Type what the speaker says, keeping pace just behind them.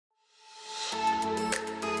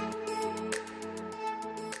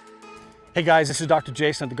Hey guys, this is Dr.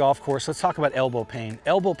 Jason at the golf course. Let's talk about elbow pain.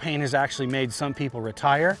 Elbow pain has actually made some people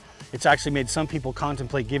retire. It's actually made some people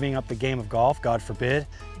contemplate giving up the game of golf, God forbid.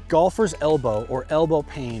 Golfer's elbow or elbow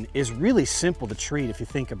pain is really simple to treat if you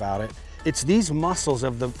think about it. It's these muscles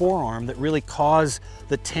of the forearm that really cause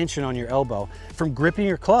the tension on your elbow from gripping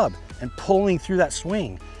your club and pulling through that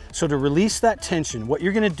swing. So to release that tension, what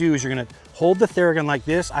you're gonna do is you're gonna hold the Theragun like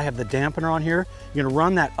this. I have the dampener on here. You're gonna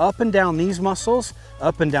run that up and down these muscles,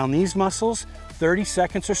 up and down these muscles, 30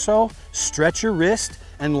 seconds or so, stretch your wrist,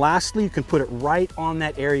 and lastly, you can put it right on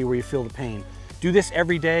that area where you feel the pain. Do this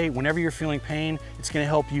every day. Whenever you're feeling pain, it's gonna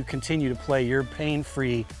help you continue to play your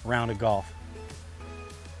pain-free round of golf.